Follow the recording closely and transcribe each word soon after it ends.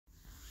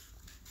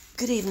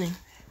Good evening.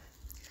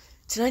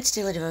 Tonight's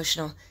daily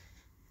devotional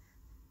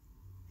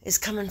is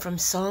coming from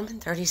Psalm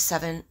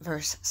 37,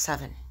 verse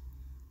 7.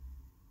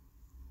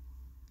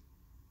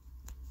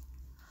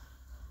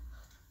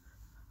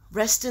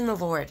 Rest in the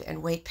Lord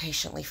and wait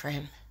patiently for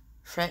him.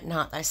 Fret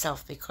not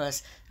thyself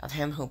because of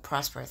him who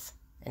prospereth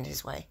in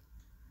his way.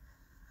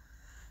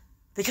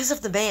 Because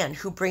of the man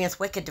who bringeth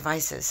wicked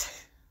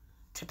devices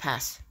to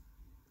pass.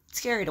 It's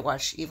scary to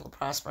watch evil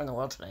prosper in the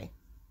world today,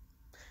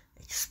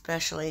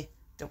 especially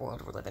the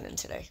world we're living in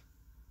today.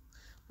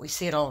 We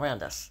see it all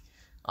around us.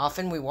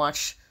 Often we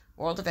watch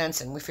world events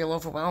and we feel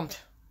overwhelmed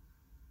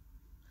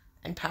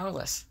and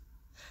powerless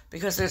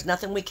because there's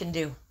nothing we can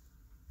do.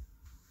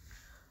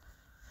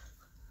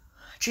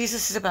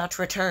 Jesus is about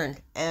to return,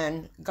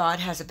 and God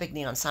has a big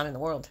neon sign in the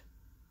world,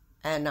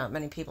 and not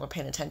many people are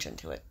paying attention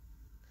to it.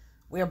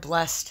 We are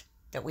blessed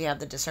that we have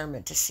the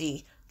discernment to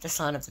see the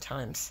sign of the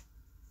times.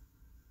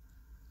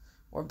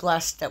 We're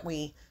blessed that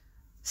we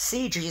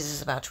see Jesus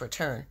is about to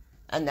return,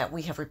 and that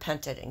we have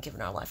repented and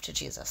given our life to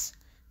Jesus.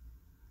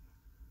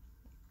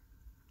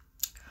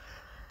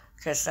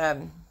 Because,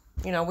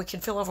 we can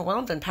feel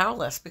overwhelmed and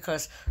powerless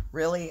because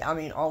really,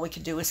 all we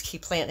can do is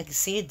keep planting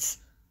seeds,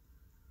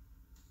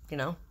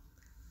 and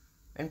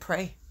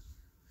pray.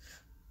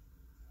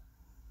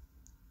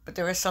 But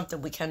there is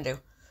something we can do.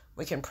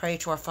 We can pray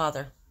to our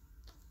Father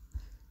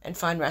and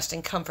find rest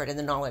and comfort in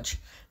the knowledge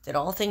that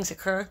all things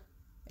occur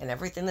and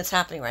everything that's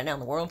happening right now in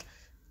the world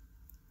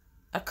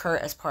occur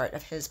as part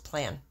of his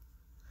plan.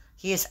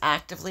 He is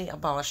actively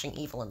abolishing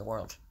evil in the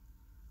world.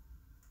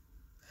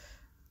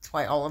 That's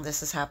why all of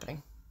this is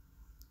happening.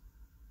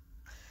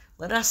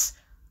 Let us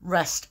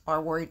rest our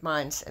worried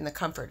minds in the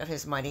comfort of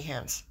his mighty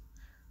hands.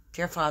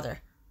 Dear Father,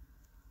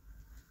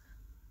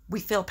 we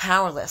feel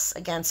powerless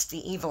against the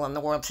evil in the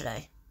world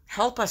today.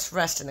 Help us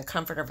rest in the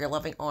comfort of your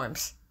loving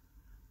arms.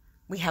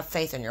 We have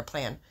faith in your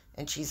plan.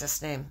 In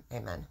Jesus' name,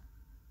 amen.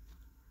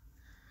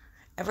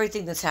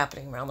 Everything that's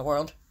happening around the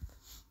world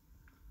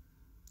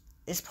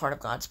is part of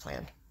God's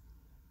plan.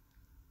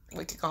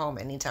 We could go home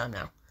anytime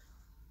now.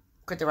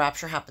 Could the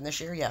rapture happen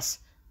this year? Yes.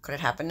 Could it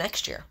happen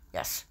next year?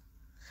 Yes.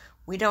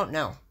 We don't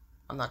know.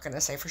 I'm not going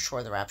to say for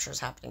sure the rapture is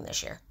happening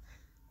this year.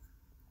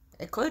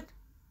 It could.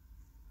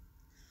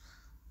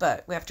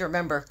 But we have to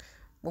remember,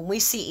 when we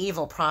see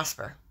evil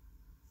prosper,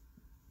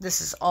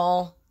 this is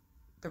all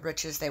the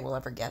riches they will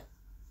ever get.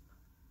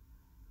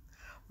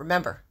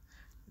 Remember,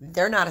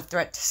 they're not a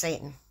threat to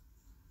Satan.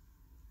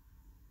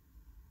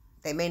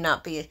 They may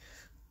not be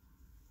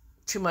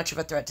too much of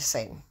a threat to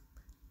Satan.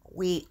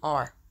 We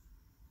are.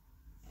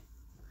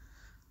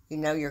 You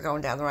know you're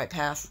going down the right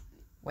path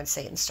when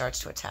Satan starts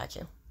to attack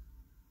you.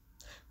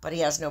 But he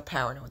has no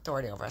power, no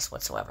authority over us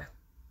whatsoever.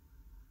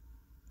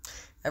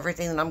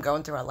 Everything that I'm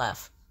going through, I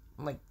laugh.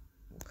 I'm like,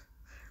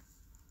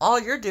 all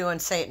you're doing,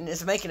 Satan,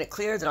 is making it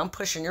clear that I'm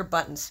pushing your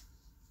buttons.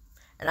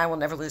 And I will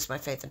never lose my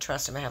faith and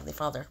trust in my Heavenly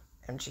Father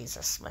and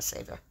Jesus, my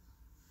Savior.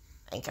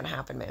 Ain't gonna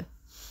happen, man.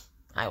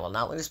 I will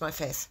not lose my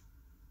faith.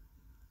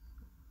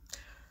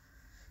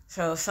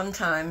 So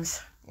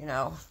sometimes,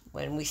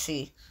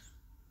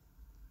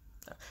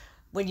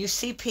 when you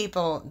see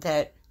people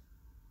that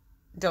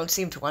don't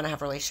seem to want to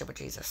have a relationship with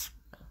Jesus.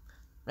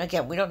 And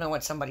again, we don't know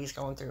what somebody's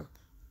going through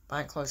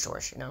behind closed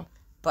doors,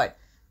 But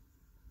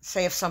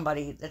say if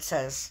somebody that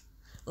says,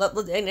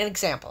 an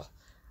example,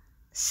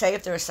 say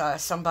if there's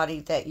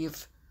somebody that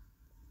you've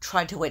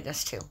tried to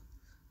witness to,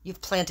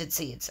 you've planted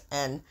seeds,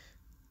 and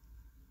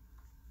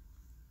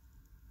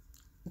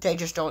they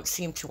just don't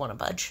seem to want to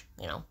budge,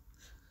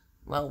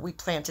 Well, we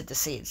planted the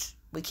seeds.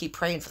 We keep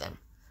praying for them.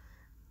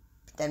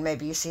 Then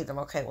maybe you see them,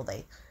 okay, well,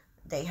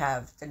 they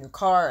have the new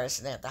cars,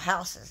 and they have the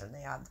houses, and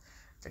they have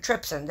the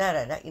trips, and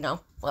da-da-da,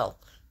 Well,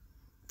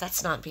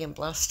 that's not being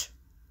blessed.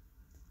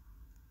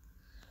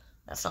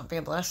 That's not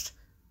being blessed.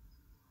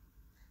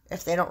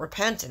 If they don't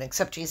repent and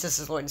accept Jesus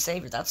as Lord and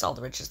Savior, that's all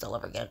the riches they'll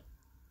ever get.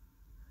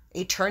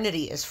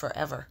 Eternity is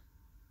forever.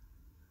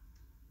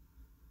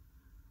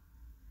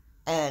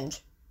 And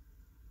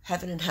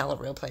heaven and hell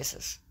are real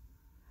places.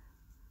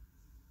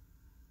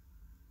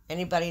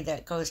 Anybody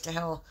that goes to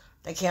hell,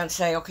 they can't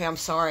say, okay, I'm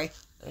sorry.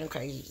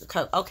 Okay,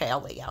 I'll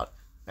let you out.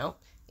 No,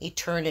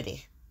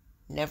 eternity,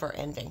 never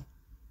ending.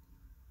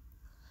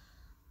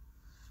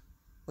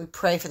 We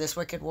pray for this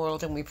wicked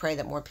world, and we pray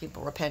that more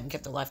people repent and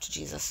give their life to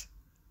Jesus.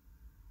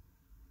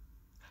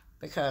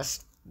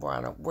 Because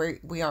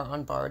we are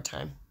on borrowed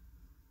time.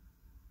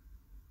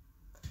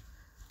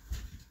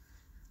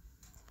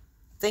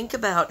 Think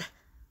about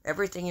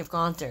everything you've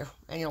gone through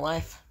in your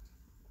life.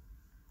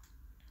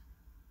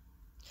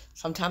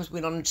 Sometimes we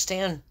don't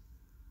understand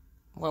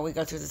why we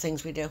go through the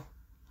things we do,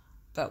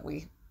 but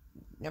we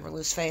never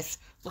lose faith.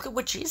 Look at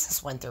what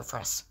Jesus went through for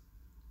us.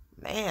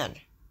 Man.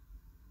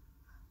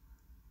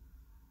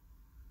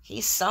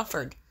 He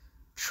suffered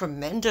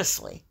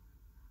tremendously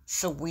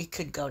so we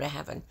could go to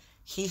heaven.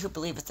 He who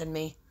believeth in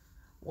me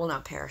will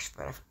not perish,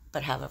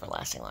 but have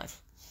everlasting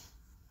life.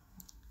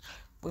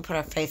 We put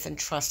our faith and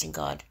trust in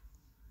God,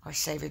 our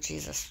Savior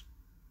Jesus.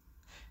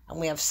 And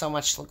we have so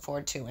much to look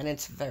forward to, and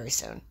it's very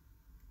soon.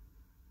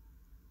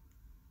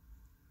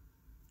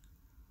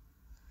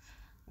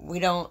 We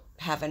don't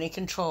have any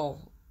control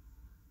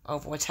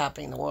over what's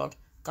happening in the world.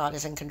 God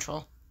is in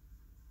control.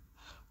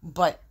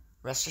 But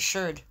rest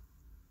assured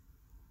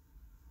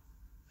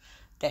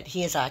that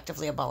He is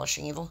actively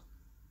abolishing evil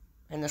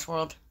in this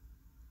world.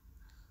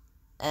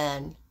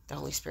 And the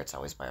Holy Spirit's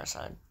always by our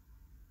side.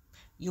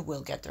 You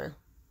will get through.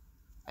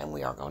 And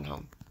we are going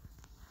home.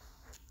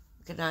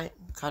 Good night.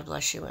 God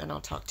bless you, and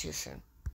I'll talk to you soon.